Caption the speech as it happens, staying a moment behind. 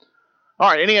All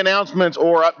right, any announcements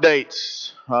or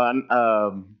updates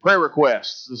on prayer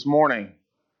requests this morning?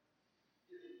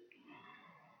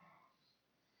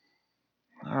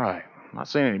 All right, not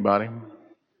seeing anybody.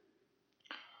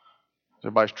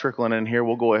 Everybody's trickling in here.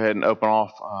 We'll go ahead and open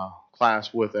off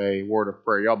class with a word of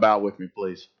prayer. Y'all bow with me,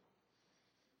 please.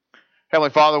 Heavenly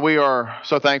Father, we are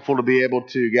so thankful to be able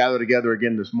to gather together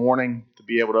again this morning, to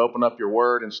be able to open up your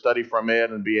word and study from it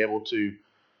and be able to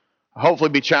hopefully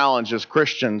be challenged as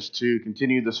Christians to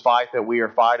continue this fight that we are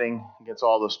fighting against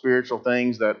all the spiritual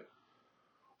things that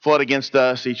flood against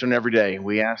us each and every day.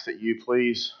 We ask that you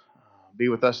please be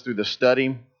with us through the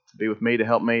study, be with me to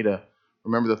help me to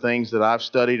remember the things that I've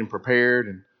studied and prepared.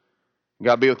 And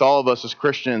God, be with all of us as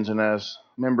Christians and as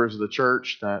members of the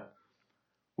church, that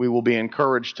we will be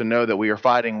encouraged to know that we are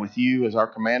fighting with you as our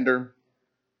commander,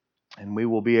 and we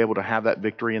will be able to have that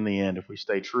victory in the end if we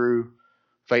stay true,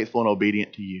 faithful, and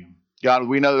obedient to you. God,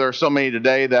 we know there are so many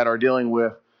today that are dealing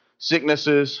with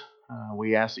sicknesses.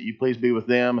 We ask that you please be with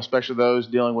them, especially those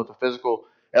dealing with the physical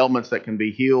ailments that can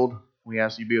be healed. We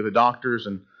ask that you be with the doctors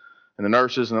and the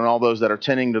nurses and all those that are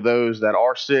tending to those that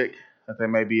are sick, that they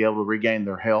may be able to regain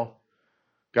their health.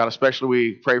 God, especially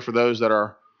we pray for those that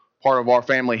are part of our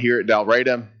family here at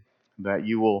Dalraida, that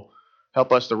you will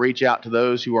help us to reach out to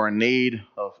those who are in need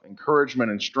of encouragement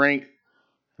and strength,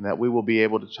 and that we will be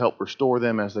able to help restore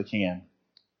them as they can.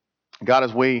 God,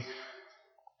 as we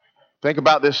think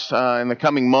about this in the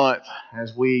coming month,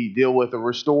 as we deal with the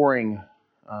restoring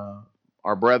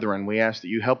our brethren, we ask that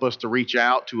you help us to reach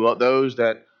out to those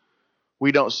that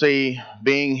we don't see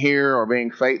being here or being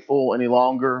faithful any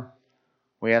longer.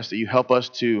 We ask that you help us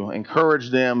to encourage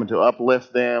them and to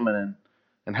uplift them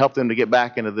and help them to get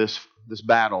back into this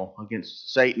battle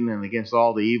against Satan and against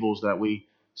all the evils that we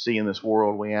see in this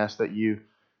world. We ask that you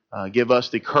give us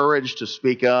the courage to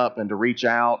speak up and to reach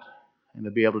out and to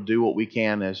be able to do what we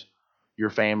can as your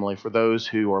family for those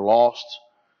who are lost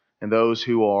and those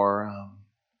who are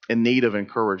in need of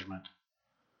encouragement.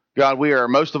 God, we are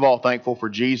most of all thankful for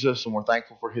Jesus, and we're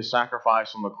thankful for his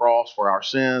sacrifice on the cross for our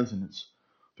sins, and it's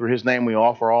through his name we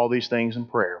offer all these things in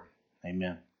prayer.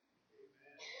 Amen.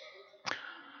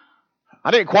 I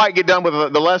didn't quite get done with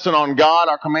the lesson on God,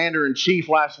 our commander-in-chief,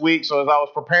 last week, so as I was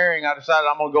preparing, I decided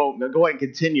I'm going to go ahead and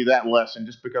continue that lesson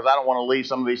just because I don't want to leave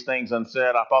some of these things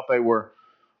unsaid. I thought they were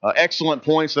excellent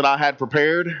points that I had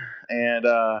prepared, and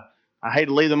I hate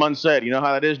to leave them unsaid. You know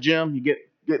how that is, Jim? You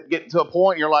get to a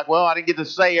point, you're like, well, I didn't get to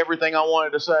say everything I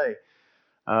wanted to say.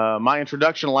 My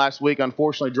introduction last week,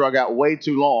 unfortunately, drug out way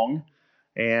too long,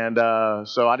 and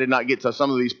so I did not get to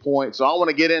some of these points. So I want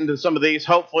to get into some of these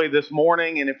hopefully this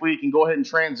morning, and if we can go ahead and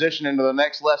transition into the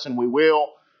next lesson, we will,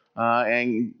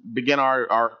 and begin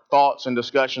our thoughts and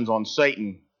discussions on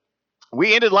Satan.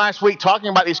 We ended last week talking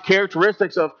about these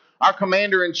characteristics of our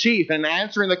commander-in-chief and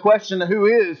answering the question, who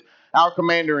is our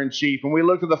commander-in-chief? And we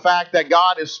looked at the fact that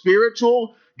God is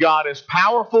spiritual, God is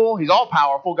powerful, he's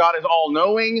all-powerful, God is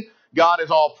all-knowing, God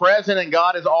is all-present, and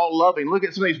God is all-loving. Look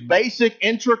at some of these basic,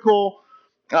 integral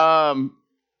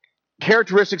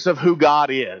characteristics of who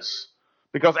God is.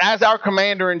 Because as our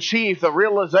commander-in-chief, the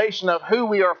realization of who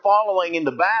we are following in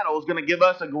the battle is going to give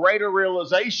us a greater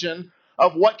realization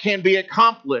of what can be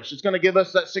accomplished. It's going to give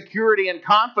us that security and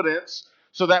confidence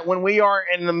so that when we are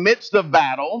in the midst of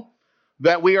battle,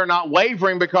 that we are not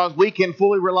wavering because we can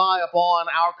fully rely upon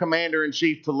our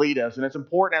commander-in-chief to lead us. And it's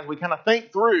important as we kind of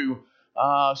think through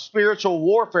spiritual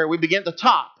warfare, we begin at the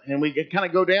top and we kind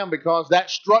of go down because that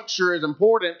structure is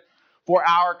important for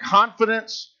our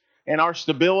confidence and our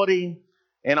stability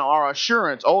and our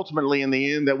assurance ultimately in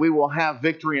the end that we will have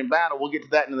victory in battle. We'll get to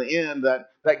that in the end,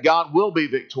 that God will be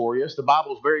victorious. The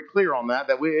Bible is very clear on that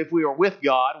if we are with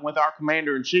God and with our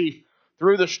commander-in-chief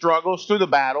through the struggles, through the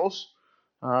battles,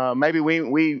 maybe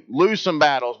we lose some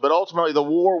battles, but ultimately the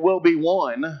war will be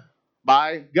won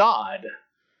by God.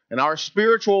 And our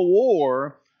spiritual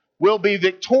war will be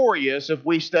victorious if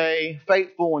we stay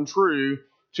faithful and true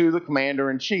to the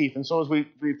commander-in-chief. And so as we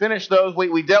finished those,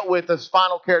 we dealt with this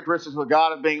final characteristics of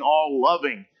God of being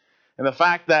all-loving. And the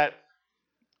fact that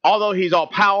although he's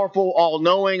all-powerful,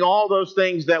 all-knowing, all those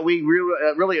things that we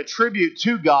really attribute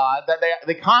to God, that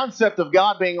the concept of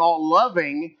God being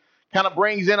all-loving kind of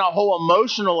brings in a whole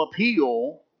emotional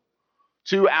appeal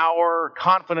to our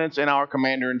confidence in our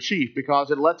commander-in-chief,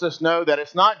 because it lets us know that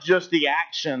it's not just the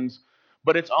actions,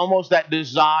 but it's almost that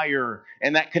desire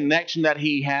and that connection that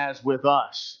he has with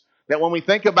us. That when we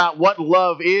think about what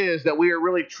love is, that we are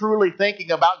really truly thinking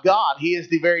about God. He is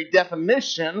the very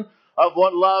definition of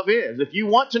what love is. If you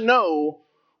want to know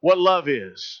what love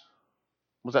is,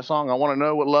 was that song, I Want to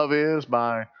Know What Love Is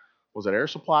by, was it Air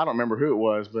Supply? I don't remember who it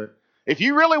was, but If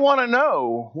you really want to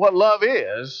know what love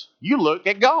is, you look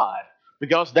at God,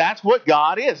 because that's what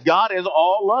God is. God is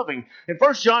all loving. In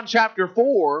 1 John chapter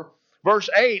 4, verse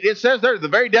 8, it says there, the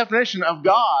very definition of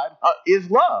God is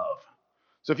love.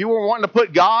 So if you were wanting to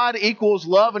put God equals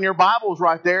love in your Bibles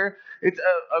right there, it's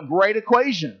a great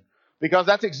equation, because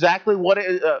that's exactly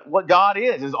what God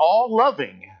is all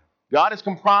loving. God is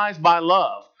comprised by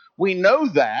love. We know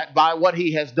that by what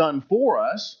He has done for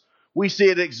us. We see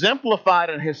it exemplified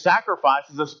in His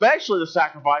sacrifices, especially the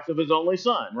sacrifice of His only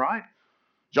Son, right?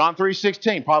 John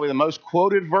 3:16, probably the most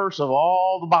quoted verse of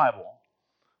all the Bible.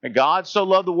 And God so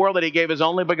loved the world that He gave His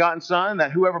only begotten Son,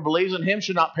 that whoever believes in Him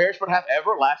should not perish but have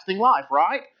everlasting life,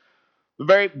 right? The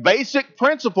very basic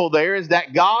principle there is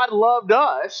that God loved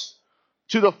us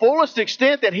to the fullest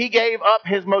extent that He gave up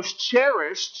His most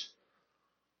cherished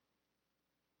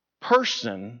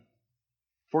person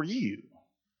for you.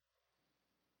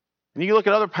 And you look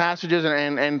at other passages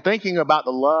and thinking about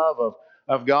the love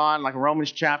of God, like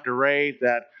Romans chapter 8,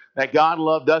 that God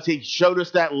loved us. He showed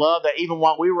us that love, that even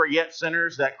while we were yet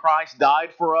sinners, that Christ died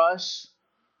for us.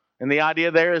 And the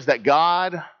idea there is that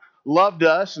God loved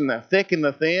us in the thick and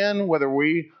the thin, whether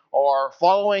we are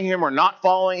following Him or not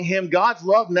following Him. God's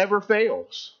love never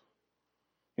fails.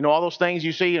 You know, all those things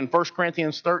you see in 1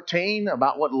 Corinthians 13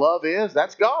 about what love is,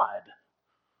 that's God.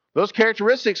 Those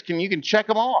characteristics, you can check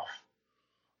them off.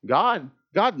 God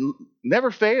never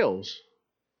fails.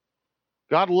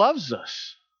 God loves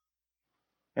us.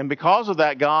 And because of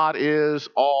that, God is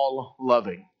all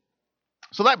loving.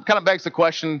 So that kind of begs the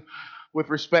question with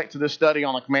respect to this study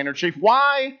on the Commander-in-Chief.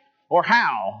 Why or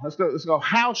how? Let's go.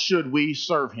 How should we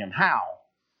serve Him?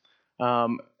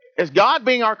 How? As God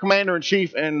being our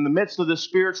Commander-in-Chief in the midst of this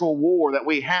spiritual war that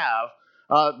we have,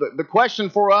 the question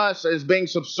for us is being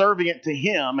subservient to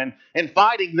Him and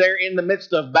fighting there in the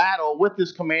midst of battle with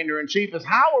this Commander-in-Chief is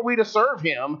how are we to serve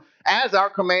Him as our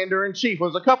Commander-in-Chief?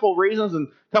 Well, there's a couple of reasons and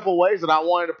a couple of ways that I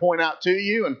wanted to point out to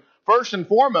you. And first and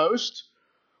foremost,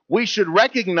 we should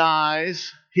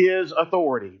recognize His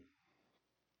authority.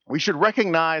 We should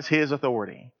recognize His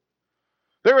authority.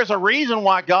 There is a reason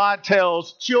why God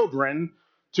tells children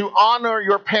to honor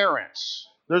your parents.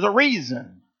 There's a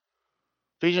reason.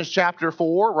 Ephesians chapter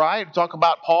 4, right? Talk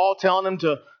about Paul telling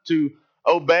them to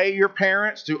obey your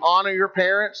parents, to honor your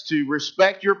parents, to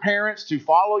respect your parents, to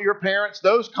follow your parents.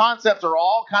 Those concepts are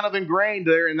all kind of ingrained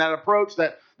there in that approach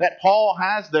that Paul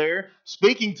has there,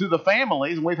 speaking to the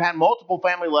families. And we've had multiple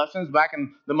family lessons back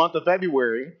in the month of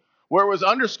February, where it was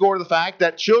underscored the fact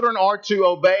that children are to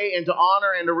obey and to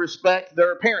honor and to respect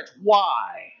their parents.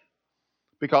 Why?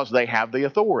 Because they have the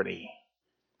authority.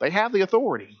 They have the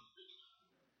authority.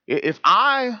 If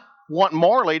I want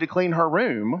Marley to clean her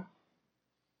room,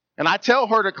 and I tell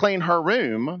her to clean her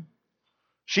room,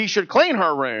 she should clean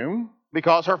her room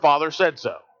because her father said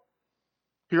so.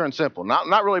 Pure and simple.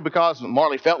 Not really because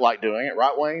Marley felt like doing it,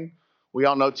 right, Wayne? We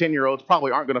all know 10-year-olds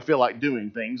probably aren't going to feel like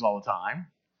doing things all the time.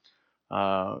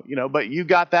 But you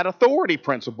got that authority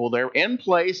principle there in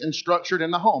place and structured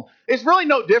in the home. It's really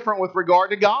no different with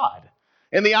regard to God.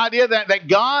 And the idea that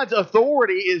God's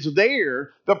authority is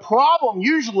there, the problem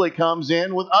usually comes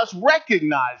in with us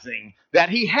recognizing that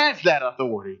He has that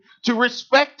authority, to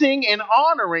respecting and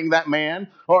honoring that man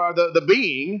or the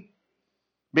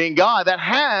being God, that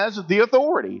has the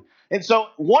authority. And so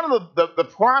one of the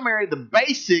primary, the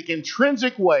basic,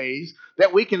 intrinsic ways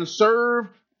that we can serve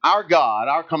our God,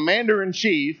 our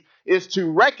Commander-in-Chief, is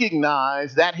to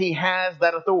recognize that He has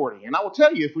that authority. And I will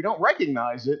tell you, if we don't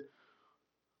recognize it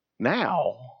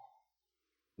now,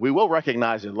 we will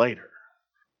recognize it later.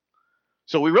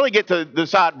 So we really get to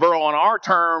decide, Burl, on our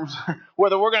terms,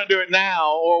 whether we're going to do it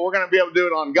now or we're going to be able to do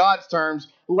it on God's terms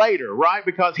later, right?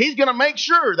 Because He's going to make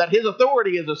sure that His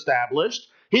authority is established.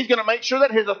 He's going to make sure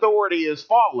that His authority is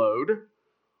followed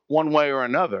one way or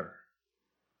another.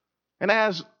 And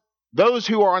as those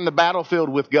who are on the battlefield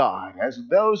with God, as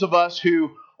those of us who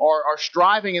are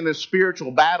striving in this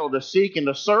spiritual battle to seek and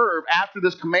to serve after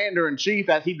this Commander-in-Chief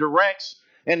as He directs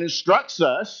and instructs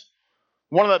us,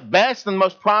 one of the best and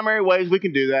most primary ways we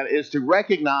can do that is to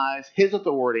recognize His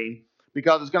authority,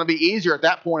 because it's going to be easier at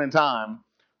that point in time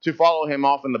to follow Him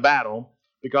off in the battle,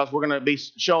 because we're going to be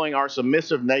showing our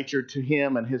submissive nature to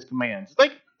Him and His commands.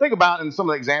 Think about in some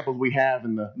of the examples we have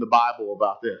in the Bible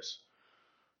about this.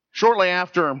 Shortly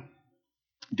after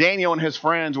Daniel and his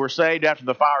friends were saved after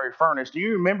the fiery furnace, do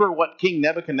you remember what King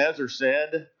Nebuchadnezzar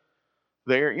said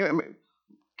there?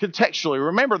 Contextually,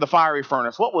 remember the fiery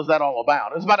furnace. What was that all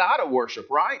about? It was about idol worship,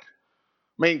 right?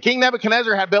 I mean, King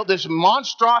Nebuchadnezzar had built this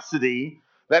monstrosity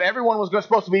that everyone was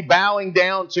supposed to be bowing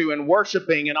down to and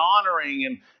worshiping and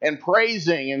honoring and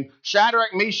praising. And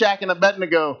Shadrach, Meshach, and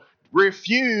Abednego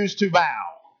refused to bow.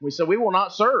 We said, we will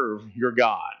not serve your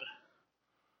God.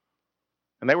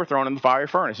 And they were thrown in the fiery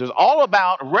furnace. It was all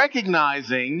about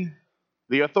recognizing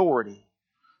the authority.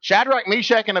 Shadrach,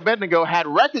 Meshach, and Abednego had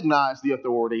recognized the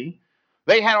authority.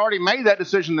 They had already made that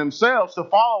decision themselves to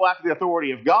follow after the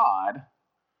authority of God.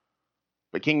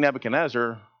 But King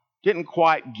Nebuchadnezzar didn't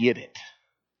quite get it.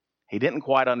 He didn't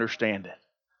quite understand it.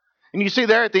 And you see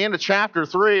there at the end of chapter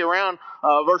 3, around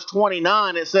verse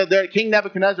 29, it said there, King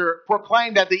Nebuchadnezzar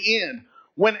proclaimed at the end,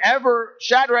 whenever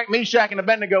Shadrach, Meshach, and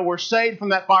Abednego were saved from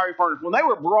that fiery furnace, when they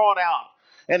were brought out,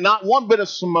 and not one bit of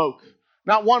smoke,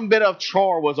 not one bit of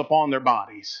char was upon their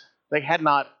bodies. They had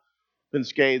not been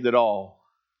scathed at all.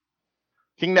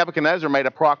 King Nebuchadnezzar made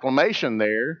a proclamation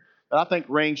there that I think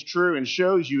rings true and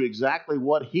shows you exactly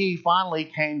what he finally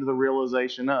came to the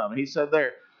realization of. He said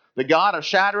there, the God of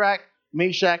Shadrach,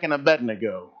 Meshach, and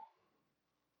Abednego,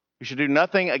 you should do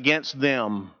nothing against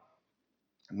them.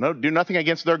 No, do nothing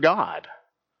against their God.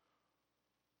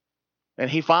 And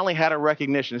he finally had a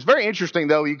recognition. It's very interesting,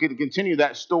 though, you could continue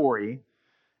that story,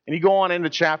 and you go on into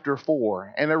chapter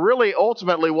 4. And there really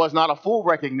ultimately was not a full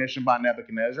recognition by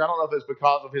Nebuchadnezzar. I don't know if it's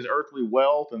because of his earthly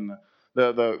wealth and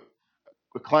the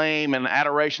acclaim and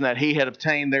adoration that he had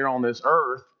obtained there on this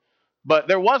earth. But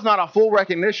there was not a full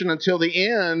recognition until the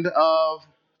end of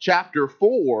chapter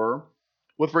 4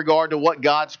 with regard to what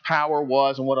God's power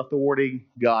was and what authority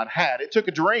God had. It took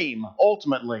a dream,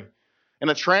 ultimately, and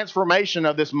a transformation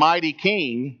of this mighty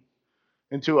king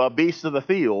into a beast of the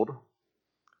field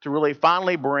to really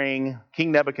finally bring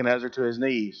King Nebuchadnezzar to his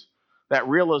knees. That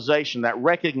realization, that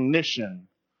recognition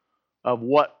of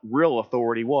what real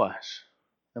authority was.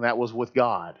 And that was with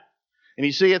God. And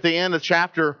you see at the end of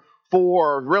chapter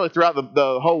 4, really throughout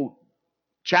the whole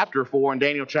chapter 4 in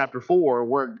Daniel chapter 4,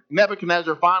 where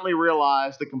Nebuchadnezzar finally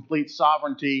realized the complete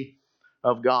sovereignty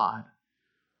of God.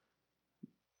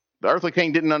 The earthly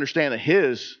king didn't understand that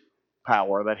his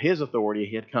power, that his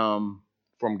authority had come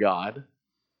from God.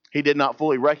 He did not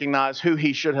fully recognize who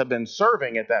he should have been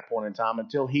serving at that point in time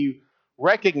until he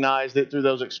recognized it through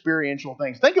those experiential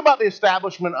things. Think about the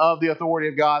establishment of the authority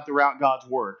of God throughout God's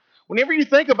Word. Whenever you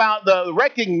think about the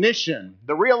recognition,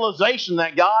 the realization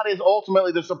that God is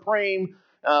ultimately the supreme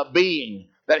being,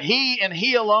 that He and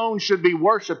He alone should be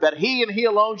worshiped, that He and He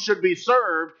alone should be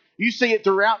served, you see it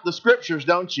throughout the Scriptures,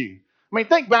 don't you? I mean,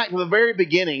 think back to the very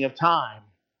beginning of time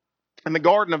in the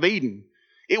Garden of Eden.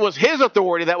 It was His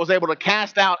authority that was able to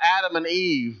cast out Adam and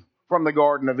Eve from the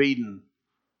Garden of Eden.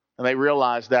 And they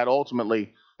realized that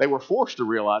ultimately. They were forced to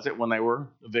realize it when they were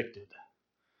evicted.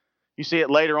 You see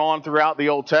it later on throughout the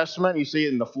Old Testament. You see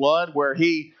it in the flood where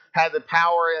He had the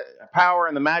power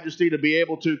and the majesty to be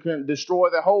able to destroy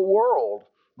the whole world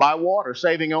by water,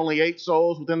 saving only 8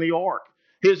 souls within the ark.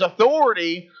 His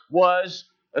authority was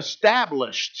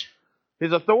established.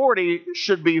 His authority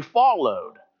should be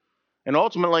followed. And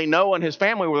ultimately, Noah and his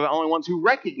family were the only ones who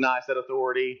recognized that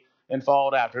authority and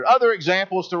followed after it. Other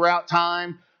examples throughout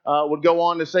time would go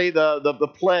on to say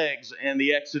the plagues and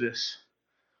the Exodus.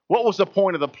 What was the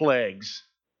point of the plagues?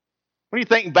 When you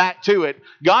think back to it,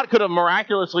 God could have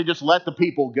miraculously just let the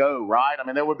people go, right? I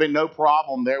mean, there would have been no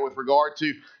problem there with regard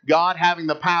to God having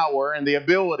the power and the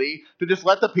ability to just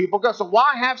let the people go. So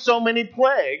why have so many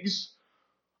plagues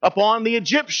upon the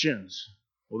Egyptians?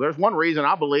 Well, there's one reason,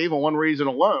 I believe, and one reason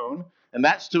alone, and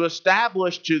that's to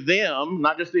establish to them,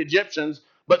 not just the Egyptians,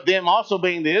 but them also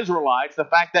being the Israelites, the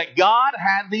fact that God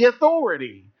had the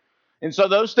authority. And so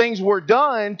those things were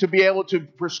done to be able to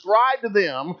prescribe to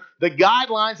them the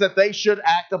guidelines that they should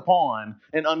act upon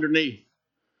and underneath.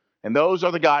 And those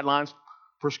are the guidelines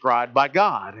prescribed by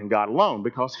God and God alone,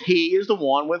 because He is the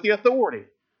one with the authority.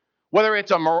 Whether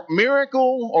it's a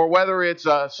miracle or whether it's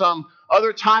some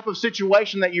other type of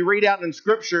situation that you read out in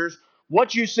Scriptures,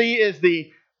 what you see is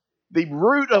the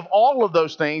root of all of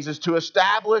those things is to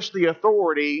establish the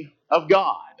authority of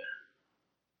God.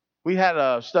 We had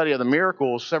a study of the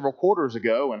miracles several quarters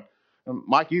ago, and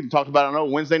Mike, you even talked about it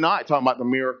on Wednesday night, talking about the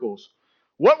miracles.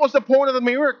 What was the point of the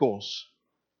miracles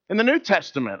in the New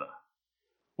Testament?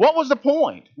 What was the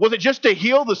point? Was it just to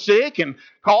heal the sick and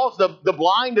cause the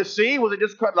blind to see? Was it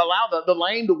just to allow the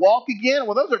lame to walk again?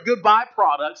 Well, those are good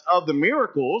byproducts of the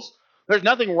miracles. There's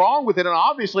nothing wrong with it, and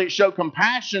obviously it showed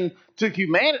compassion to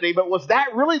humanity, but was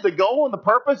that really the goal and the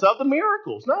purpose of the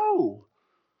miracles? No.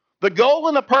 The goal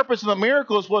and the purpose of the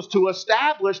miracles was to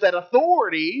establish that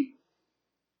authority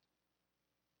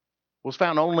was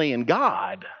found only in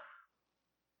God.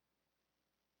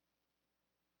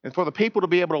 And for the people to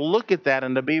be able to look at that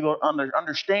and to be able to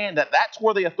understand that that's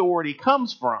where the authority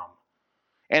comes from.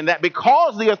 And that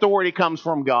because the authority comes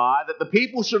from God, that the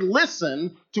people should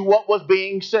listen to what was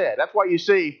being said. That's why you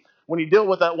see when you deal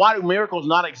with that, why do miracles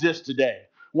not exist today?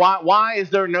 Why is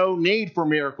there no need for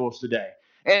miracles today?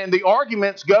 And the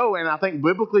arguments go, and I think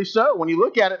biblically so, when you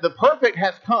look at it, the perfect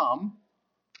has come,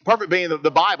 perfect being the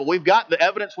Bible. We've got the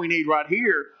evidence we need right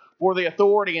here for the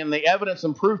authority and the evidence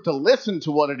and proof to listen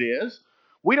to what it is.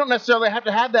 We don't necessarily have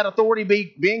to have that authority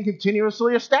being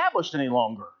continuously established any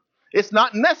longer. It's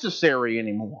not necessary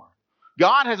anymore.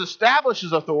 God has established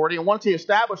his authority, and once he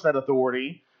established that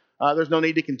authority, there's no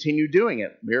need to continue doing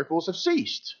it. Miracles have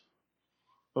ceased.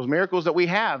 Those miracles that we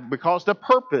have, because the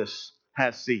purpose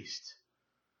has ceased.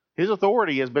 His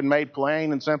authority has been made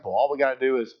plain and simple. All we got to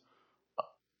do is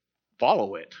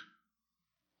follow it.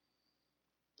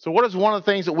 So what is one of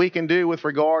the things that we can do with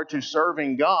regard to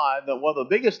serving God? Well, the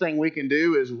biggest thing we can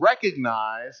do is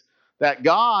recognize that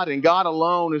God and God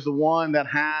alone is the one that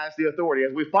has the authority.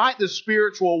 As we fight this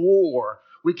spiritual war,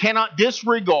 we cannot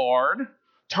disregard,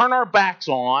 turn our backs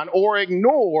on, or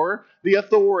ignore the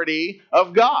authority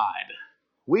of God.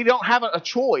 We don't have a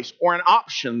choice or an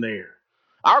option there.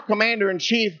 Our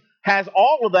commander-in-chief has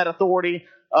all of that authority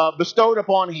bestowed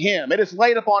upon him. It is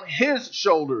laid upon his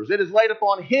shoulders. It is laid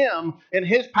upon him and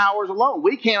his powers alone.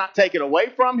 We cannot take it away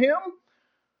from him,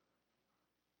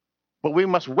 but we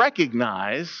must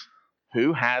recognize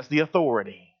who has the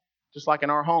authority. Just like in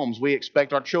our homes, we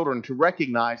expect our children to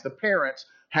recognize the parents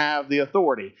have the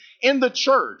authority. In the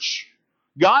church,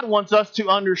 God wants us to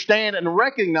understand and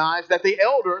recognize that the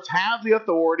elders have the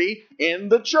authority in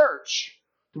the church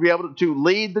to be able to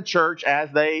lead the church as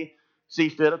they see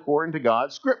fit according to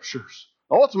God's scriptures.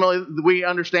 Ultimately, we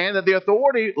understand that the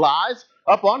authority lies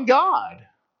upon God.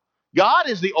 God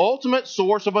is the ultimate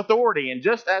source of authority. And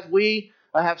just as we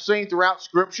have seen throughout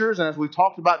scriptures and as we've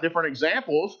talked about different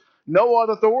examples, no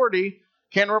other authority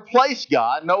can replace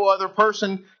God. No other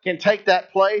person can take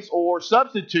that place or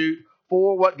substitute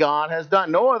for what God has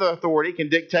done. No other authority can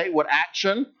dictate what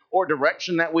action or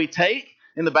direction that we take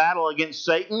in the battle against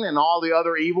Satan and all the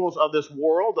other evils of this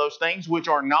world, those things which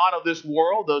are not of this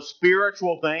world, those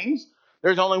spiritual things.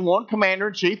 There's only one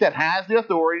commander-in-chief that has the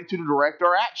authority to direct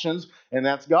our actions, and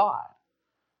that's God.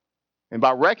 And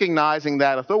by recognizing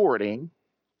that authority,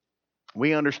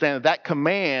 we understand that that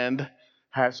command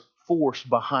has force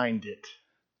behind it.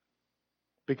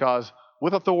 Because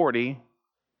with authority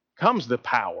comes the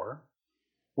power.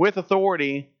 With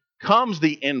authority comes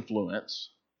the influence.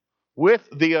 With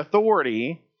the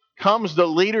authority comes the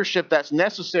leadership that's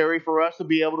necessary for us to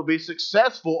be able to be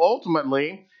successful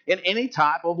ultimately in any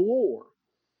type of war.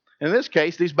 In this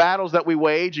case, these battles that we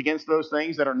wage against those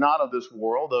things that are not of this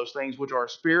world, those things which are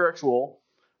spiritual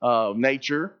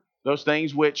nature, those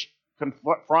things which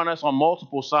confront us on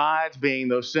multiple sides, being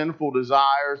those sinful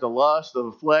desires, the lust of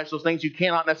the flesh, those things you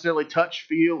cannot necessarily touch,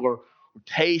 feel, or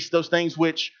taste, those things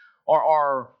which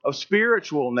are of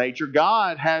spiritual nature.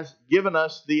 God has given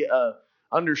us the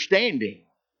understanding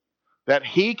that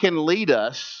he can lead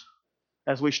us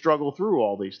as we struggle through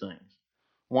all these things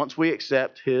once we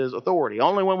accept his authority.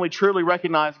 Only when we truly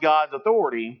recognize God's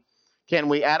authority can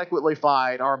we adequately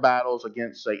fight our battles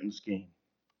against Satan's scheme.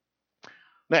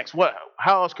 Next,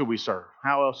 how else could we serve?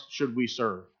 How else should we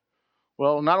serve?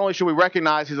 Well, not only should we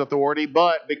recognize his authority,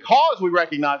 but because we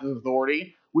recognize his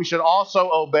authority, we should also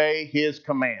obey his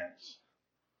commands.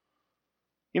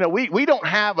 You know, we don't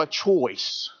have a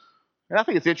choice. And I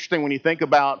think it's interesting when you think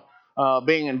about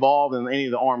being involved in any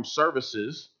of the armed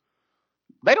services.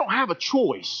 They don't have a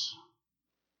choice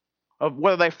of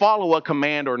whether they follow a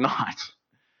command or not.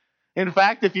 In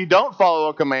fact, if you don't follow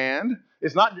a command,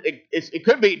 it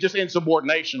could be just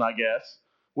insubordination, I guess,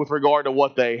 with regard to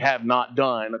what they have not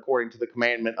done according to the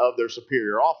commandment of their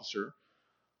superior officer.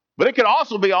 But it could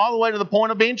also be all the way to the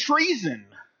point of being treason.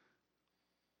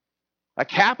 A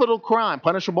capital crime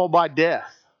punishable by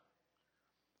death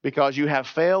because you have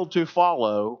failed to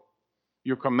follow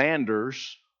your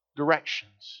commander's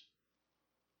directions.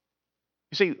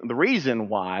 You see, the reason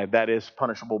why that is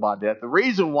punishable by death, the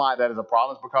reason why that is a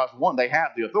problem is because, one, they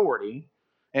have the authority,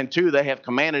 and two, they have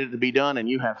commanded it to be done, and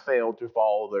you have failed to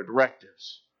follow their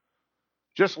directives.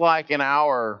 Just like in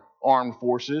our armed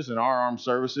forces and our armed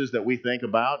services that we think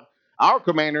about, our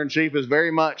commander-in-chief is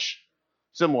very much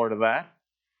similar to that.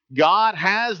 God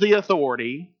has the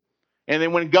authority, and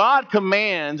then when God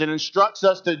commands and instructs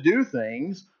us to do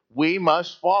things, we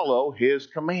must follow his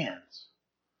commands.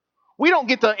 We don't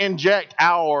get to inject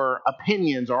our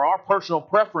opinions or our personal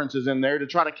preferences in there to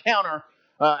try to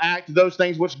counteract those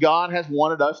things which God has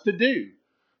wanted us to do.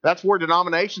 That's where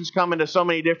denominations come into so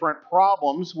many different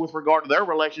problems with regard to their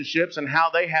relationships and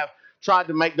how they have tried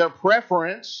to make their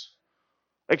preference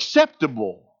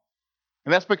acceptable.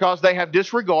 And that's because they have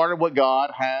disregarded what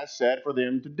God has said for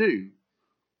them to do.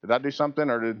 Did I do something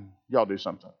or did y'all do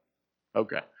something?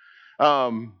 Okay.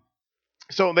 Um,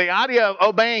 so the idea of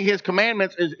obeying his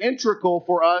commandments is integral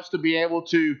for us to be able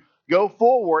to go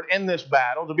forward in this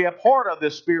battle, to be a part of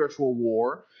this spiritual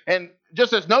war. And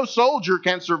just as no soldier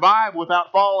can survive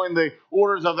without following the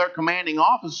orders of their commanding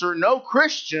officer, no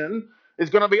Christian is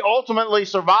going to be ultimately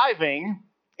surviving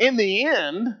in the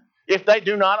end if they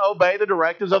do not obey the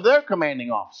directives of their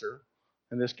commanding officer,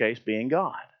 in this case being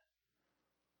God.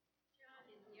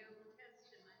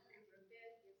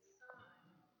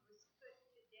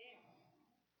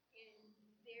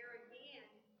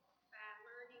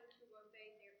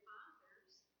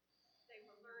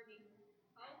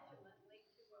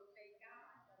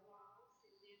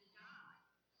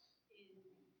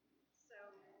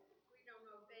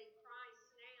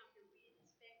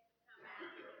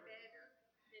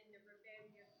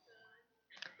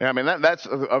 Yeah, I mean that's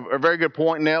a very good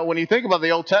point. Now, when you think about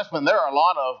the Old Testament, there are a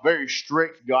lot of very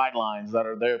strict guidelines that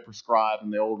are there prescribed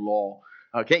in the Old Law.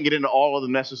 I can't get into all of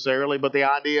them necessarily, but the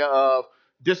idea of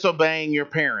disobeying your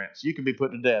parents, you can be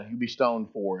put to death. You'd be stoned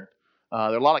for it. There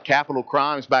are a lot of capital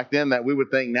crimes back then that we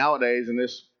would think nowadays in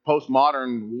this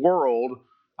postmodern world,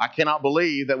 I cannot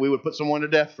believe that we would put someone to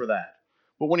death for that.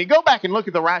 But when you go back and look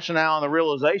at the rationale and the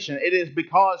realization, it is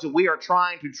because we are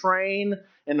trying to train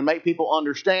and to make people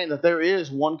understand that there is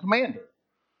one commander.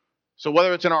 So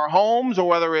whether it's in our homes or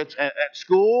whether it's at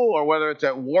school or whether it's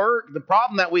at work, the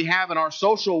problem that we have in our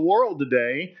social world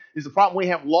today is the problem we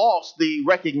have lost the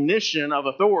recognition of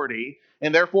authority.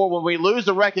 And therefore, when we lose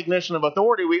the recognition of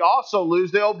authority, we also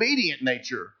lose the obedient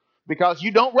nature because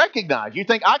you don't recognize. You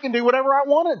think I can do whatever I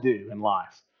want to do in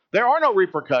life. There are no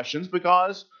repercussions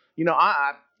because,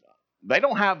 they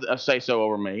don't have a say-so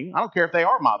over me. I don't care if they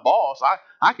are my boss.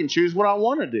 I can choose what I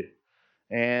want to do.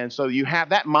 And so you have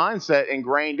that mindset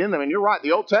ingrained in them. And you're right,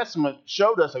 the Old Testament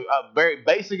showed us a very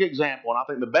basic example. And I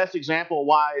think the best example of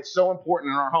why it's so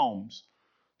important in our homes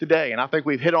today. And I think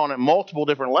we've hit on it multiple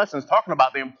different lessons talking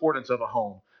about the importance of a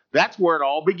home. That's where it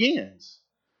all begins.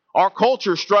 Our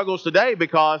culture struggles today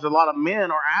because a lot of men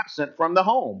are absent from the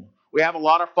home. We have a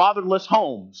lot of fatherless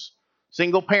homes.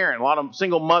 Single parent, a lot of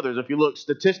single mothers. If you look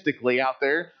statistically out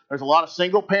there, there's a lot of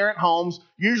single parent homes.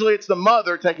 Usually it's the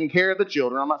mother taking care of the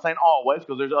children. I'm not saying always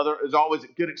because there's always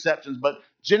good exceptions, but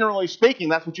generally speaking,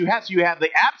 that's what you have. So you have the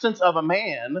absence of a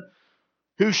man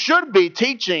who should be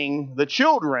teaching the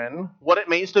children what it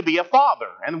means to be a father.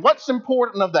 And what's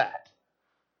important of that?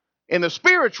 In the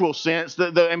spiritual sense,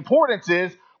 the importance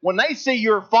is when they see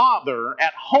your father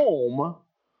at home,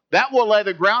 that will lay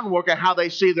the groundwork of how they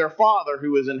see their father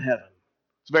who is in heaven.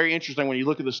 It's very interesting when you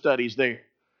look at the studies there.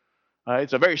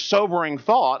 It's a very sobering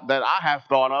thought that I have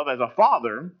thought of as a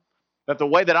father, that the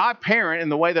way that I parent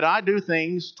and the way that I do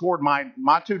things toward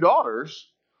my two daughters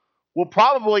will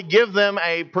probably give them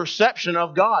a perception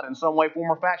of God in some way, form,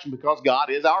 or fashion because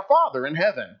God is our Father in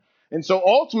heaven. And so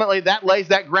ultimately that lays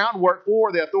that groundwork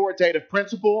for the authoritative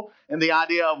principle and the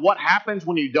idea of what happens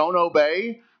when you don't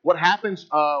obey, what happens,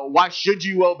 why should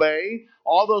you obey.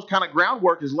 All those kind of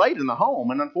groundwork is laid in the home.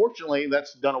 And unfortunately,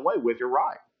 that's done away with. You're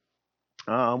right.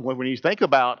 When you think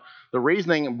about the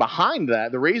reasoning behind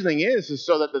that, the reasoning is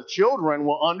so that the children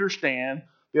will understand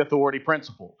the authority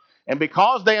principle. And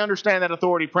because they understand that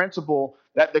authority principle,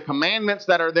 that the commandments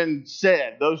that are then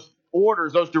said, those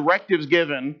orders, those directives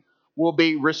given, will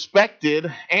be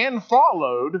respected and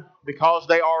followed because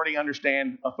they already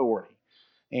understand authority.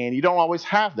 And you don't always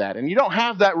have that. And you don't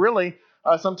have that really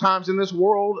sometimes in this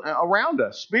world around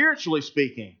us, spiritually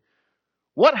speaking.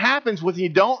 What happens when you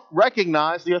don't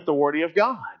recognize the authority of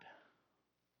God?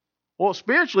 Well,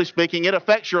 spiritually speaking, it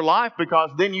affects your life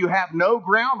because then you have no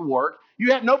groundwork.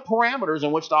 You have no parameters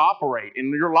in which to operate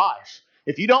in your life.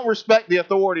 If you don't respect the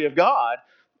authority of God,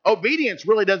 obedience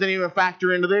really doesn't even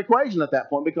factor into the equation at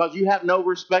that point because you have no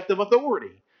respect of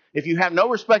authority. If you have no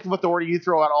respect of authority, you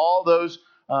throw out all those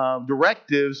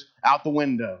directives out the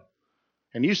window.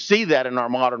 And you see that in our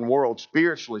modern world,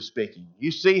 spiritually speaking.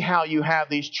 You see how you have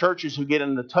these churches who get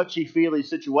into touchy-feely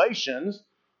situations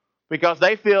because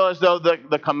they feel as though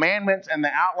the commandments and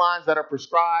the outlines that are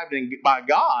prescribed by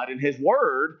God and His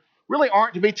Word really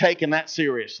aren't to be taken that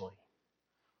seriously.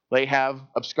 They have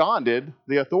absconded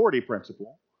the authority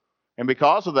principle, and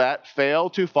because of that, fail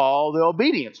to follow the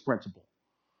obedience principle.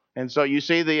 And so you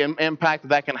see the impact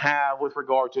that can have with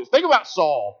regard to it. Think about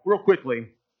Saul, real quickly.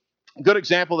 A good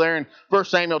example there in 1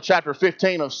 Samuel chapter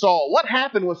 15 of Saul. What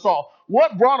happened with Saul?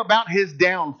 What brought about his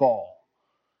downfall?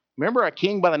 Remember a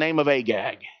king by the name of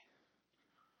Agag.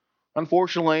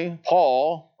 Unfortunately,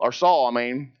 Saul,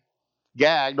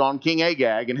 gagged on King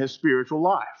Agag in his spiritual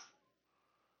life.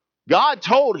 God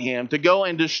told him to go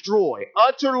and destroy,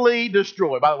 utterly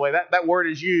destroy. By the way, that word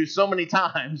is used so many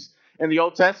times in the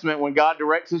Old Testament when God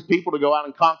directs his people to go out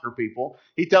and conquer people.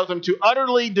 He tells them to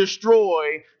utterly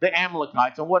destroy the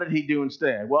Amalekites. And what did he do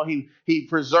instead? Well, he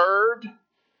preserved,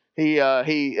 he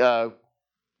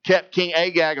kept King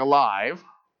Agag alive.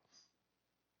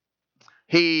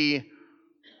 He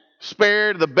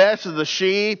spared the best of the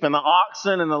sheep and the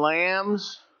oxen and the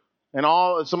lambs and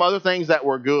some other things that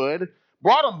were good,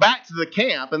 brought them back to the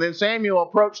camp, and then Samuel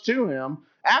approached to him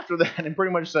after that and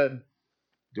pretty much said,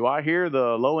 do I hear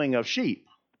the lowing of sheep?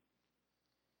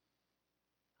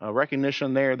 A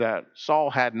recognition there that Saul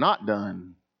had not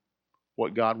done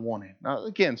what God wanted. Now,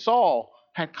 again, Saul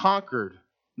had conquered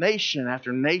nation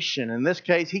after nation. In this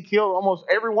case, he killed almost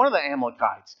every one of the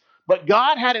Amalekites. But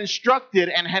God had instructed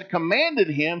and had commanded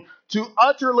him to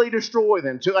utterly destroy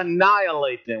them, to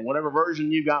annihilate them, whatever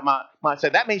version you got might say.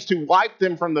 That means to wipe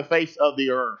them from the face of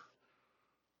the earth.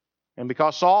 And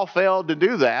because Saul failed to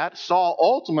do that, Saul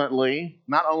ultimately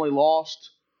not only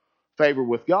lost favor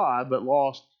with God, but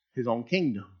lost his own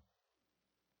kingdom.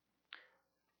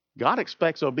 God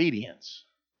expects obedience.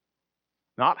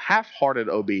 Not half-hearted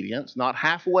obedience, not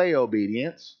halfway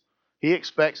obedience. He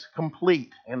expects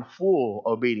complete and full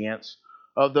obedience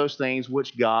of those things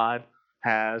which God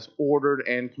has ordered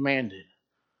and commanded.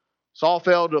 Saul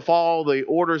failed to follow the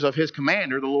orders of his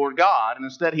commander, the Lord God, and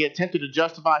instead he attempted to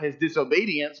justify his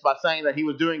disobedience by saying that he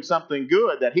was doing something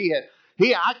good, that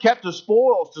I kept the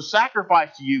spoils to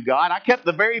sacrifice to you, God. I kept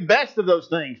the very best of those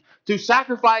things to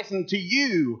sacrifice unto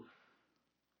you.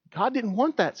 God didn't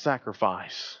want that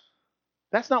sacrifice.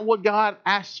 That's not what God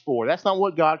asked for. That's not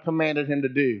what God commanded him to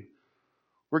do.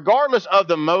 Regardless of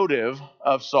the motive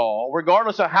of Saul,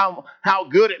 regardless of how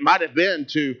good it might have been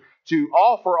to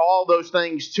offer all those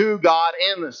things to God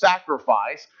in the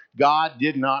sacrifice, God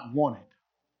did not want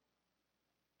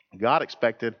it. God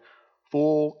expected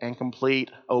full and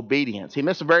complete obedience. He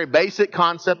missed a very basic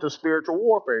concept of spiritual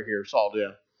warfare here, Saul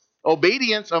did.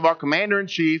 Obedience of our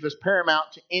commander-in-chief is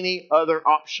paramount to any other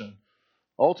option.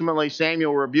 Ultimately,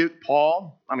 Samuel rebuked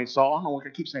Saul. I don't know why I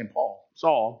keep saying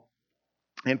Saul.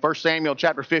 In 1 Samuel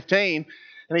chapter 15,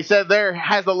 and he said there,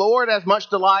 has the Lord as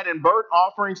much delight in burnt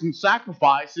offerings and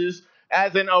sacrifices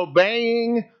as in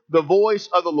obeying the voice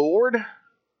of the Lord?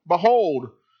 Behold,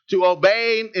 to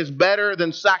obey is better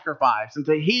than sacrifice, and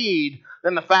to heed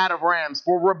than the fat of rams.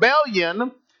 For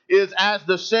rebellion is as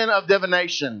the sin of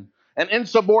divination, and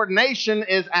insubordination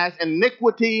is as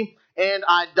iniquity and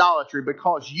idolatry.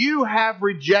 Because you have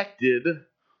rejected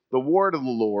the word of the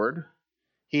Lord,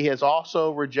 he has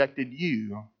also rejected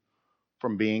you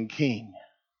from being king.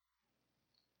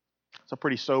 It's a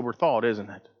pretty sober thought, isn't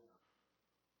it?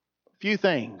 A few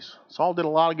things. Saul did a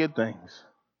lot of good things.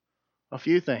 A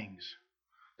few things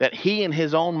that he in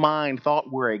his own mind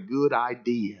thought were a good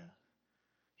idea.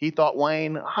 He thought,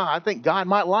 Wayne, I think God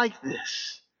might like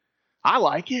this. I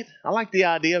like it. I like the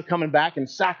idea of coming back and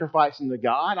sacrificing to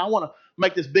God. I want to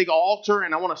make this big altar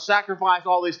and I want to sacrifice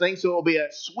all these things so it will be a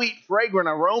sweet, fragrant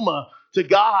aroma to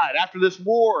God after this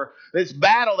war, this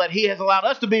battle that he has allowed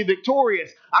us to be victorious.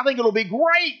 I think it'll be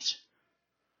great.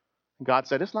 God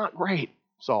said, it's not great,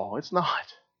 Saul. It's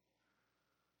not.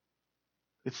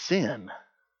 It's sin.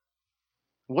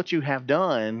 What you have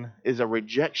done is a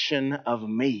rejection of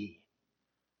me.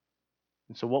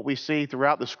 And so what we see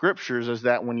throughout the scriptures is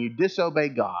that when you disobey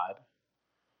God,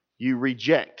 you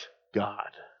reject God.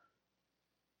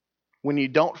 When you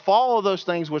don't follow those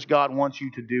things which God wants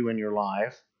you to do in your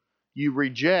life, you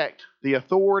reject the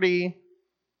authority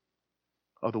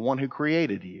of the one who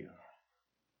created you.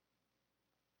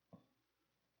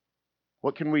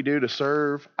 What can we do to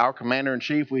serve our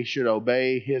commander-in-chief? We should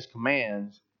obey his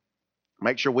commands.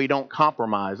 Make sure we don't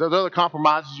compromise. Those other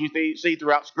compromises you see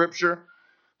throughout Scripture.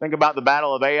 Think about the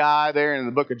Battle of Ai there in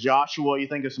the book of Joshua. You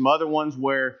think of some other ones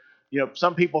where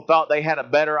some people thought they had a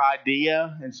better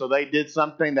idea, and so they did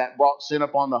something that brought sin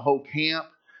upon the whole camp,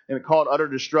 and it caused utter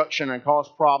destruction and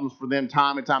caused problems for them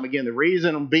time and time again. The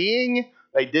reason being,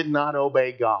 they did not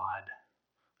obey God.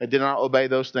 They did not obey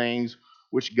those things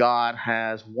which God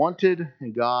has wanted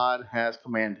and God has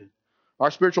commanded.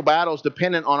 Our spiritual battle is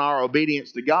dependent on our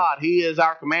obedience to God. He is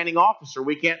our commanding officer.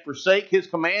 We can't forsake his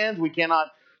commands. We cannot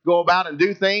go about and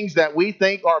do things that we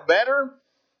think are better.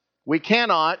 We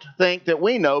cannot think that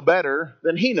we know better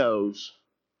than he knows.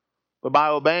 But by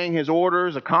obeying his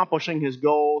orders, accomplishing his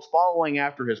goals, following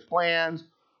after his plans,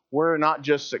 we're not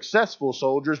just successful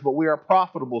soldiers, but we are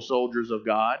profitable soldiers of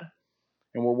God.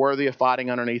 And we're worthy of fighting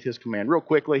underneath his command. Real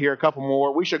quickly here, a couple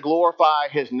more. We should glorify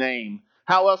his name.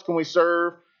 How else can we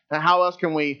serve And how else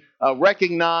can we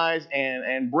recognize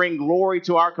and bring glory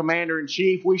to our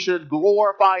commander-in-chief? We should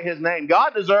glorify his name.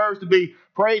 God deserves to be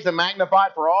praised and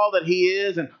magnified for all that he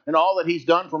is and all that he's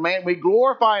done for man. We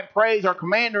glorify and praise our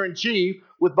commander-in-chief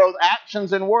with both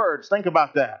actions and words. Think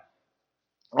about that.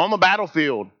 On the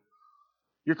battlefield,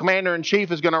 your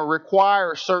commander-in-chief is going to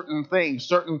require certain things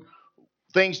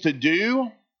to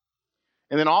do.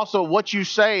 And then also what you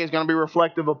say is going to be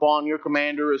reflective upon your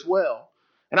commander as well.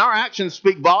 And our actions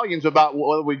speak volumes about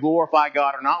whether we glorify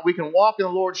God or not. We can walk in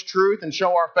the Lord's truth and show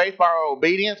our faith by our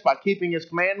obedience, by keeping his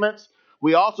commandments.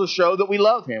 We also show that we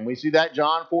love him. We see that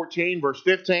John 14, verse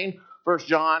 15, 1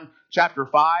 John chapter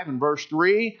 5 and verse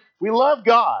 3. If we love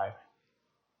God,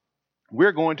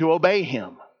 we're going to obey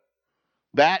him.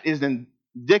 That is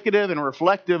indicative and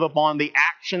reflective upon the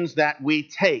actions that we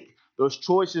take, those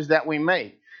choices that we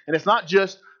make. And it's not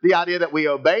just the idea that we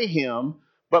obey him,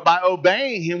 but by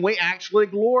obeying him, we actually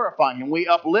glorify him. We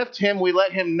uplift him. We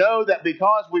let him know that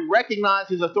because we recognize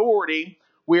his authority,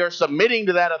 we are submitting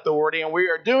to that authority, and we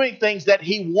are doing things that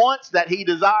he wants, that he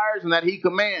desires, and that he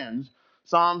commands.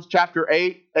 Psalms chapter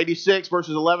 86,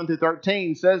 verses 11 through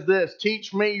 13 says this,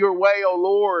 "Teach me your way, O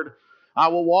Lord. I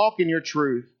will walk in your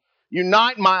truth.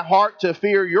 Unite my heart to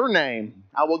fear your name.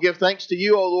 I will give thanks to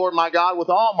you, O Lord my God, with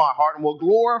all my heart, and will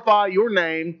glorify your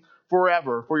name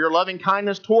forever. For your loving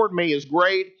kindness toward me is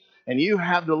great, and you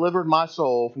have delivered my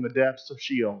soul from the depths of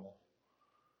Sheol."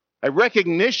 A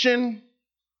recognition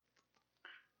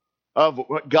of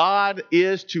what God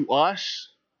is to us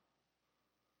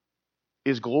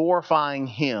is glorifying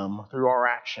him through our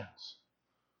actions.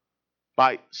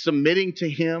 By submitting to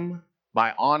him,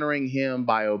 by honoring him,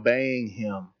 by obeying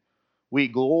him, we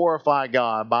glorify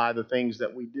God by the things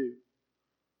that we do.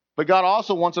 But God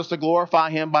also wants us to glorify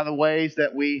him by the ways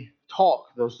that we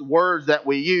talk, those words that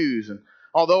we use. And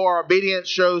although our obedience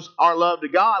shows our love to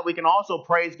God, we can also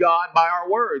praise God by our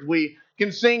words. We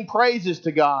can sing praises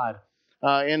to God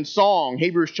in song.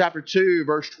 Hebrews chapter 2,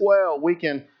 verse 12. We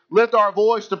can lift our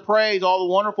voice to praise all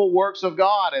the wonderful works of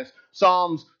God, as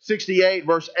Psalms 68,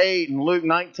 verse 8, and Luke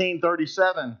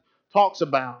 19:37 talks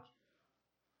about.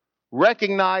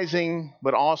 Recognizing,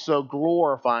 but also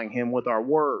glorifying him with our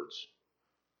words,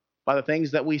 by the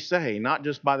things that we say, not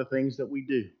just by the things that we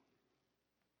do.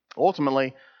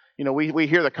 Ultimately, we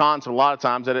hear the concept a lot of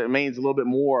times that it means a little bit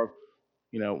more of,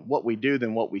 what we do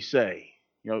than what we say.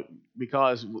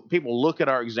 Because people look at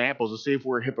our examples to see if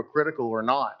we're hypocritical or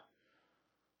not.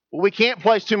 Well, we can't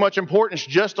place too much importance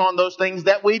just on those things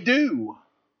that we do,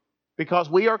 because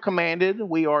we are commanded,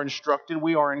 we are instructed,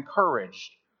 we are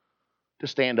encouraged to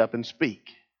stand up and speak.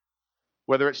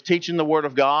 Whether it's teaching the Word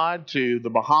of God to the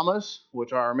Bahamas,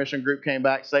 which our mission group came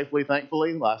back safely,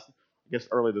 thankfully,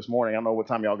 early this morning. I don't know what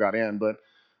time y'all got in, but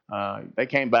they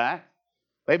came back.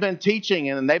 They've been teaching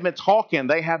and they've been talking.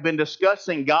 They have been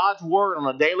discussing God's Word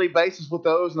on a daily basis with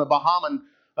those in the Bahamian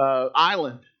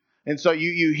island. And so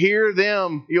you'll hear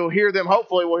them,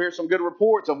 hopefully we'll hear some good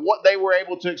reports of what they were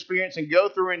able to experience and go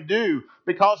through and do,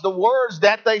 because the words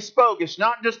that they spoke, it's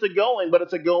not just a going, but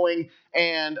it's a going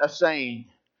and a saying.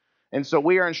 And so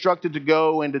we are instructed to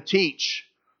go and to teach.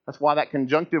 That's why that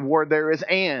conjunctive word there is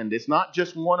and. It's not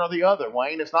just one or the other,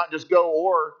 Wayne. It's not just go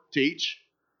or teach.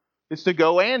 It's to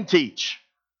go and teach.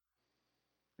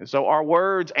 And so our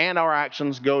words and our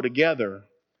actions go together.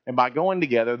 And by going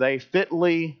together, they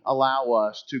fitly allow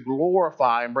us to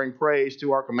glorify and bring praise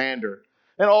to our commander.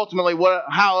 And ultimately,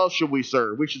 how else should we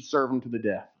serve? We should serve him to the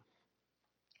death.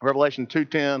 Revelation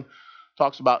 2:10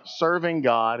 talks about serving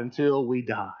God until we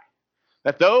die.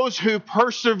 That those who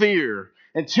persevere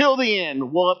until the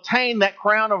end will obtain that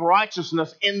crown of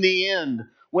righteousness in the end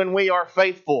when we are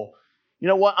faithful. You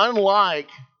know what? Unlike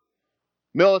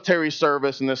military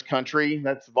service in this country,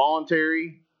 that's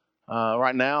voluntary.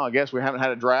 Right now, I guess we haven't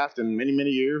had a draft in many, many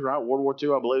years, right? World War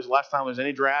II, I believe, is the last time there was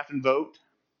any draft invoked.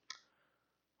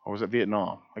 Or was it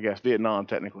Vietnam? I guess Vietnam,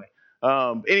 technically.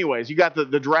 Anyways, you got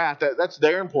the draft. That's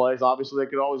there in place. Obviously, that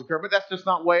could always occur, but that's just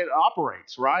not the way it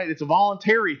operates, right? It's a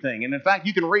voluntary thing. And in fact,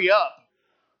 you can re-up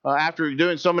after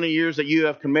doing so many years that you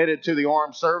have committed to the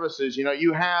armed services.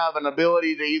 You have an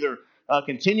ability to either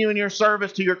continue in your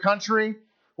service to your country,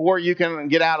 or you can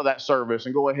get out of that service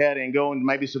and go ahead and go into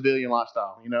maybe civilian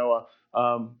lifestyle.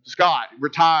 Scott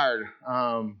retired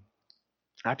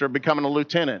after becoming a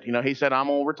lieutenant. He said, "I'm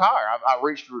going to retire. I've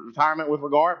reached retirement with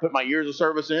regard, put my years of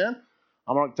service in.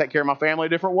 I'm going to take care of my family a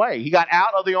different way." He got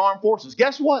out of the armed forces.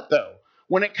 Guess what, though?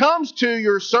 When it comes to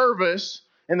your service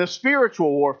in the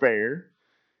spiritual warfare,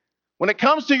 when it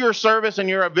comes to your service and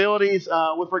your abilities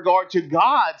with regard to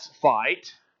God's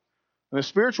fight, in the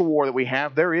spiritual war that we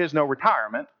have, there is no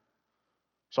retirement.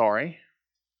 Sorry.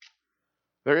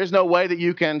 There is no way that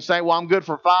you can say, well, I'm good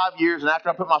for 5 years, and after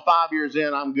I put my 5 years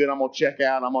in, I'm good. I'm going to check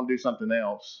out. I'm going to do something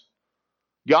else.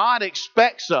 God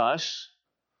expects us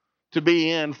to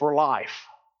be in for life.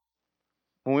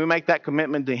 When we make that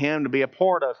commitment to Him to be a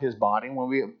part of His body, when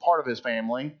we are part of His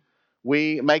family,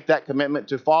 we make that commitment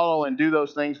to follow and do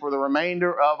those things for the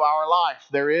remainder of our life.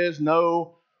 There is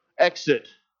no exit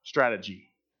strategy.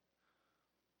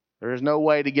 There is no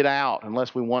way to get out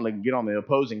unless we want to get on the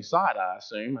opposing side, I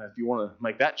assume. If you want to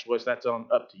make that choice, that's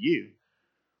up to you.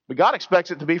 But God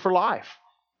expects it to be for life.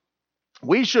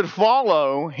 We should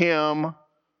follow Him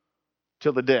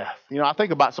till the death. I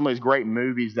think about some of these great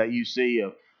movies that you see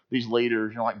of these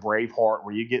leaders, like Braveheart,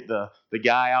 where you get the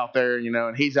guy out there,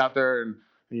 and he's out there and,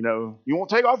 you won't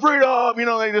take our freedom,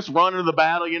 they just run into the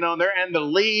battle, and they're in the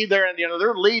lead, they're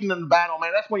leading in the battle,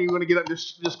 man. That's when you're going to get up,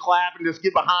 just clap and just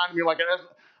get behind them. You're like,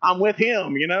 I'm with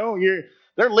him,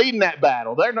 they're leading that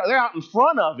battle. They're out in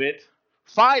front of it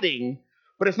fighting,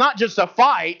 but it's not just a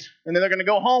fight and then they're going to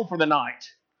go home for the night.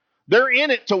 They're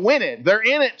in it to win it. They're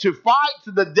in it to fight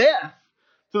to the death,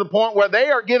 to the point where they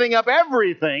are giving up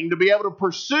everything to be able to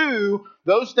pursue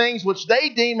those things which they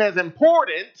deem as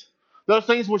important, those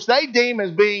things which they deem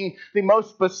as being the most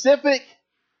specific,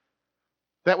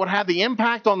 that would have the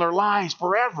impact on their lives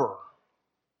forever.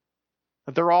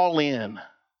 That they're all in.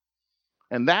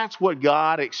 And that's what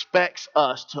God expects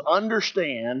us to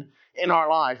understand in our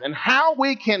lives. And how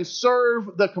we can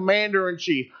serve the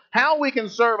commander-in-chief, how we can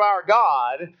serve our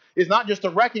God, is not just to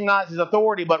recognize His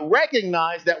authority, but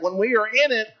recognize that when we are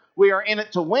in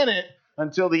it to win it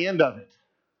until the end of it.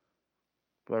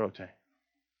 Barote.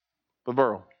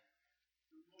 Baburo.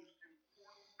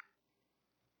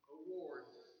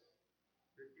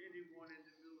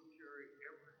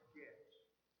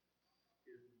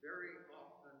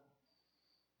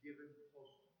 Given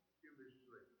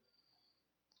posthumously,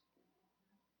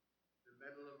 the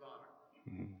Medal of Honor.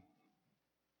 Mm-hmm.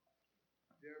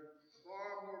 There are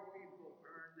far more people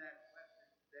earn that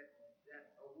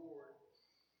award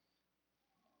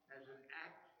as an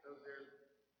act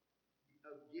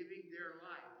of giving their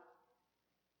life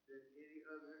than any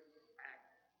other act.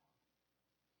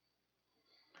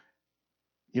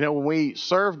 When we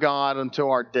serve God until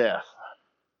our death,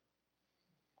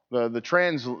 the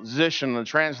translation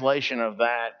of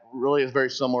that really is very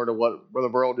similar to what Brother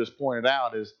Burrell just pointed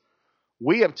out, is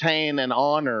we obtain an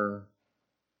honor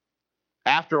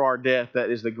after our death that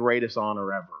is the greatest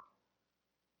honor ever.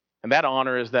 And that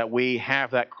honor is that we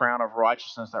have that crown of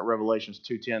righteousness that Revelations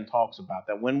 2:10 talks about.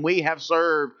 That when we have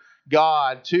served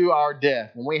God to our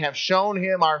death, when we have shown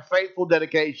Him our faithful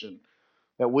dedication,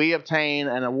 that we obtain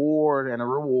an award and a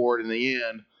reward in the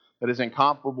end that is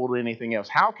incomparable to anything else.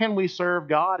 How can we serve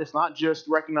God? It's not just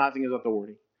recognizing His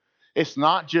authority. It's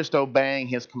not just obeying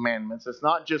His commandments. It's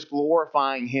not just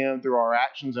glorifying Him through our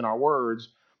actions and our words,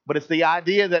 but it's the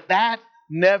idea that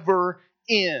never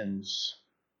ends.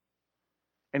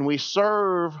 And we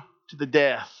serve to the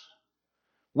death.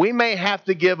 We may have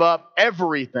to give up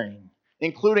everything,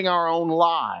 including our own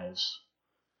lives,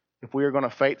 if we are going to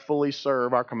faithfully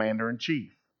serve our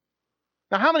commander-in-chief.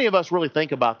 Now, how many of us really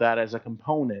think about that as a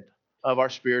component of our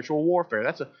spiritual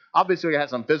warfare? Obviously, it has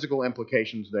some physical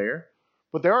implications there,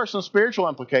 but there are some spiritual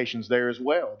implications there as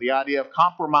well. The idea of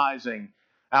compromising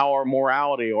our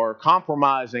morality, or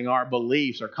compromising our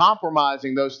beliefs, or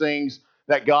compromising those things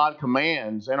that God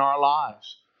commands in our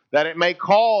lives. That it may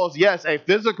cause, yes, a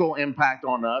physical impact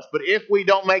on us, but if we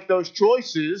don't make those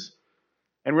choices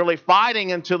and really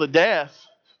fighting until the death,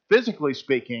 physically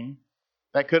speaking,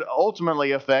 that could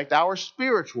ultimately affect our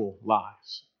spiritual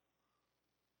lives.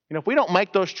 If we don't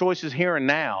make those choices here and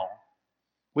now,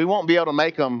 we won't be able to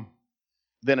make them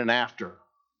then and after.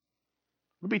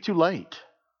 It'll be too late.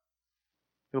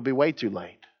 It'll be way too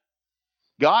late.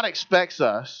 God expects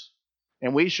us,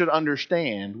 and we should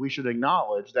understand, we should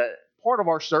acknowledge that part of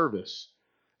our service,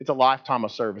 it's a lifetime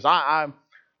of service. I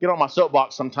get on my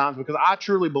soapbox sometimes because I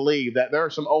truly believe that there are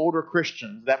some older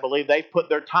Christians that believe they've put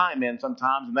their time in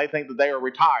sometimes, and they think that they are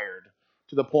retired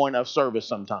to the point of service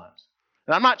sometimes.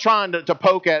 And I'm not trying to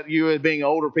poke at you as being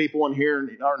older people in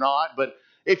here or not, but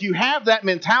if you have that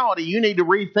mentality, you need to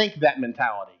rethink that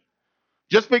mentality.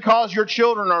 Just because your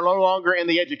children are no longer in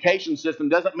the education system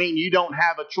doesn't mean you don't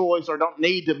have a choice or don't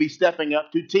need to be stepping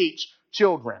up to teach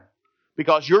children.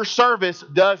 Because your service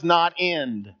does not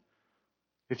end.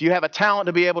 If you have a talent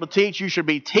to be able to teach, you should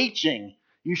be teaching.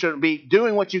 You should be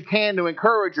doing what you can to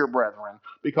encourage your brethren,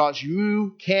 because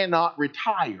you cannot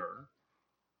retire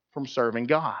from serving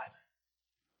God.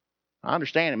 I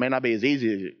understand it may not be as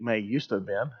easy as it may used to have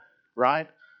been, right?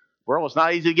 Well, it's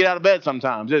not easy to get out of bed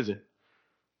sometimes, is it?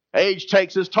 Age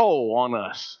takes its toll on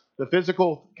us. The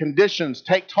physical conditions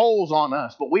take tolls on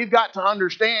us. But we've got to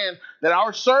understand that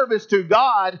our service to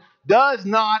God does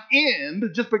not end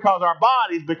just because our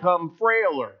bodies become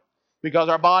frailer, because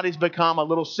our bodies become a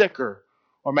little sicker,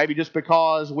 or maybe just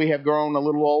because we have grown a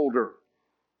little older.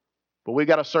 But we've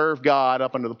got to serve God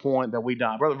up until the point that we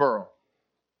die. Brother Verl.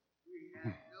 We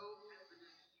have no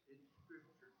evidence in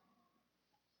Scripture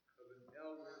of an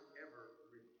elder ever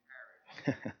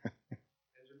retiring.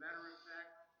 As a matter of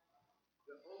fact,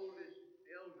 the oldest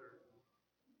elder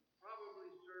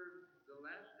probably served the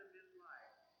last of his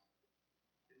life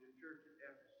in the church of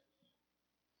Ephesus.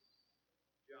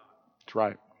 John. That's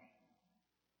right.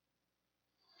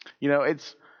 You know,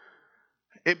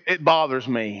 it bothers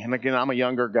me. And again, I'm a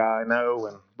younger guy, I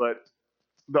know, but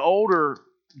the older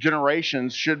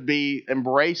generations should be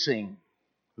embracing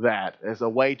that as a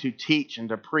way to teach and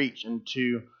to preach and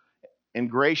to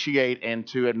ingratiate and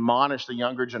to admonish the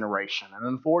younger generation. And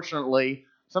unfortunately,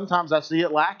 sometimes I see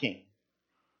it lacking.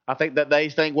 I think that they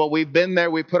think, well, we've been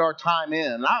there, we put our time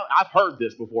in. And I've heard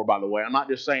this before, by the way. I'm not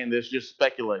just saying this, just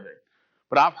speculating.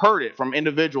 But I've heard it from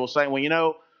individuals saying, well, you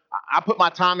know, I put my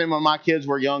time in when my kids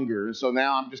were younger, and so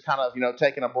now I'm just kind of,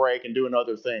 taking a break and doing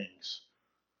other things.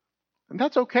 And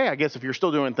that's okay, I guess, if you're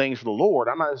still doing things for the Lord.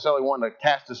 I'm not necessarily wanting to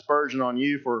cast aspersion on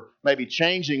you for maybe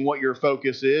changing what your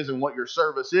focus is and what your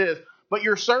service is, but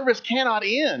your service cannot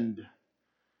end.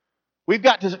 We've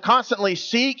got to constantly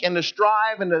seek and to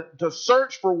strive and to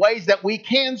search for ways that we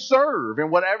can serve in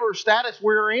whatever status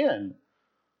we're in.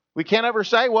 We can't ever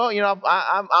say, well,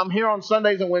 I'm here on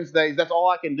Sundays and Wednesdays. That's all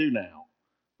I can do now.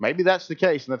 Maybe that's the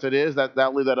case, and if it is,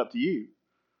 I'll leave that up to you.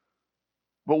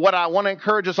 But what I want to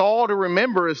encourage us all to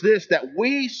remember is this, that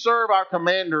we serve our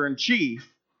Commander-in-Chief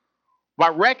by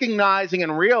recognizing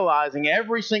and realizing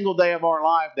every single day of our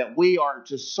life that we are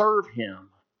to serve Him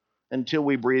until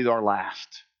we breathe our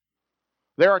last.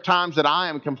 There are times that I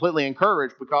am completely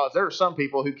encouraged because there are some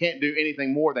people who can't do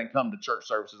anything more than come to church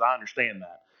services. I understand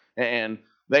that. And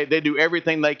they do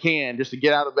everything they can just to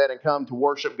get out of bed and come to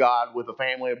worship God with a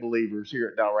family of believers here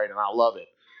at Delray, and I love it.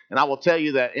 And I will tell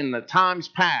you that in the times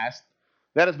past,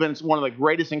 that has been one of the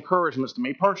greatest encouragements to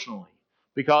me personally,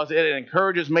 because it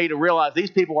encourages me to realize these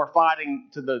people are fighting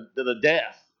to the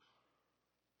death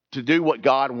to do what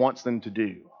God wants them to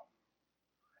do.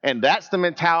 And that's the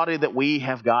mentality that we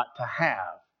have got to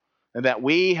have, and that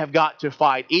we have got to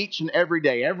fight each and every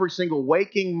day, every single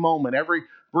waking moment, every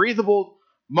breathable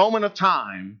moment of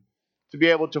time, to be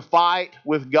able to fight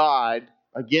with God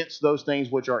against those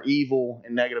things which are evil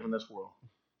and negative in this world.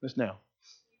 Miss Nell.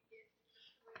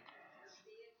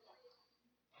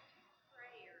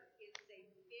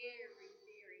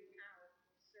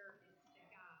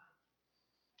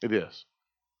 It is.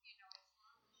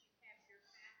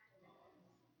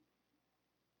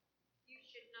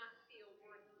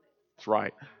 That's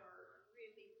right.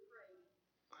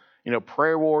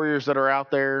 Prayer warriors that are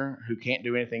out there who can't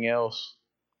do anything else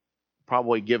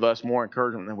probably give us more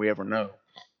encouragement than we ever know.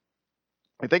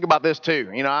 And think about this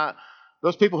too.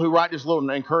 Those people who write just little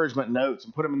encouragement notes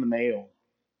and put them in the mail,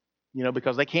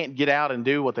 because they can't get out and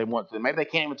do what they want to. Maybe they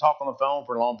can't even talk on the phone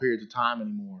for long periods of time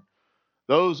anymore.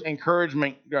 Those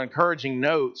encouraging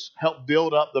notes help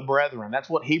build up the brethren. That's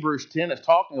what Hebrews 10 is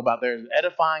talking about there, is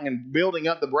edifying and building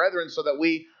up the brethren so that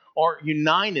we are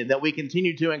united, that we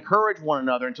continue to encourage one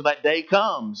another until that day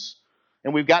comes.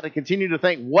 And we've got to continue to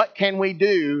think, what can we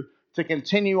do to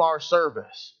continue our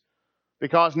service?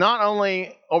 Because not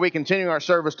only are we continuing our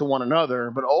service to one another,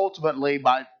 but ultimately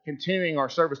by continuing our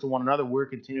service to one another, we're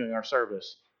continuing our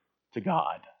service to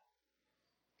God.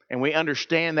 And we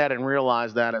understand that and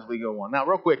realize that as we go on. Now,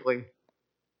 real quickly,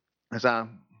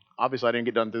 obviously I didn't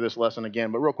get done through this lesson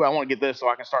again, but real quick, I want to get this so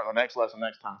I can start the next lesson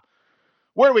next time.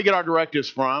 Where do we get our directives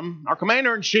from? Our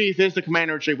Commander-in-Chief is the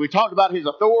Commander-in-Chief. We talked about his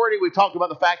authority. We talked about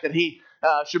the fact that he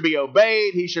should be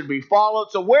obeyed. He should be followed.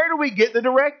 So where do we get the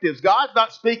directives? God's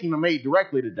not speaking to me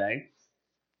directly today.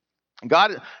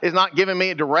 God is not giving me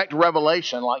a direct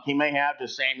revelation like He may have to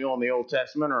Samuel in the Old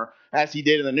Testament, or as He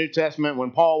did in the New Testament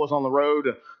when Paul was on the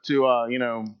road to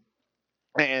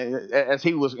as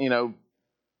he was, He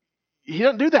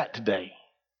doesn't do that today.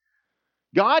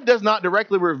 God does not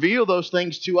directly reveal those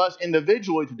things to us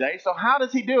individually today. So how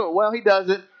does He do it? Well, He does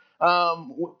it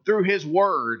through His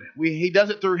Word. He does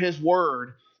it through His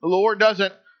Word. The Lord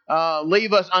doesn't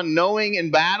leave us unknowing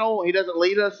in battle. He doesn't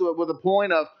lead us with a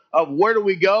point of where do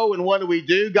we go and what do we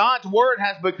do. God's Word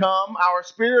has become our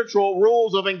spiritual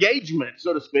rules of engagement,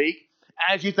 so to speak,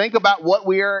 as you think about what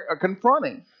we are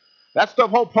confronting. That's the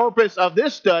whole purpose of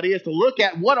this study, is to look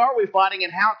at what are we fighting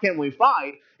and how can we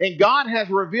fight. And God has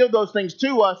revealed those things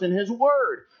to us in His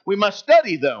Word. We must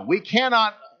study, though. We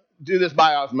cannot do this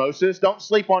by osmosis. Don't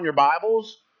sleep on your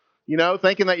Bibles,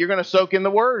 thinking that you're going to soak in the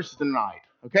words tonight.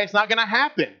 Okay, it's not going to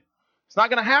happen. It's not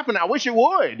going to happen. I wish it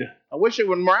would. I wish it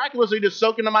would miraculously just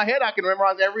soak into my head. I can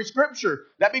memorize every scripture.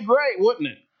 That'd be great, wouldn't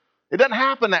it? It doesn't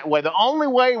happen that way. The only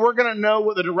way we're going to know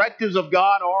what the directives of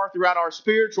God are throughout our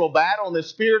spiritual battle and this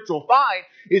spiritual fight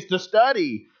is to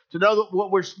study, to know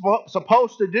what we're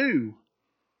supposed to do.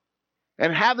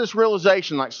 And have this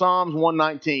realization like Psalms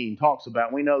 119 talks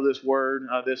about. We know this word,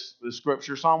 this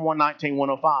scripture, Psalm 119,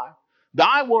 105.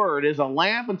 Thy word is a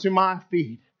lamp unto my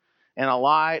feet and a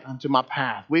light unto my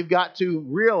path. We've got to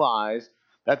realize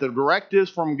that the directives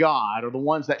from God are the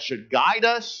ones that should guide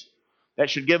us, that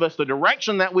should give us the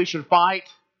direction that we should fight,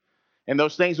 and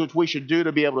those things which we should do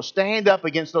to be able to stand up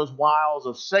against those wiles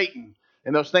of Satan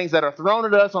and those things that are thrown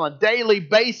at us on a daily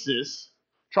basis,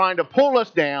 trying to pull us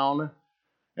down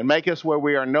and make us where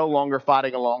we are no longer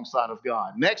fighting alongside of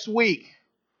God. Next week,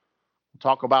 we'll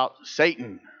talk about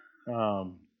Satan.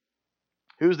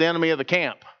 Who's the enemy of the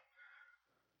camp?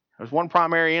 There's one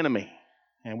primary enemy,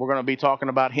 and we're going to be talking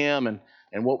about him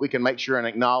and what we can make sure and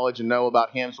acknowledge and know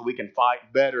about him so we can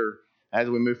fight better as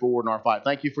we move forward in our fight.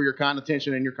 Thank you for your kind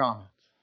attention and your comments.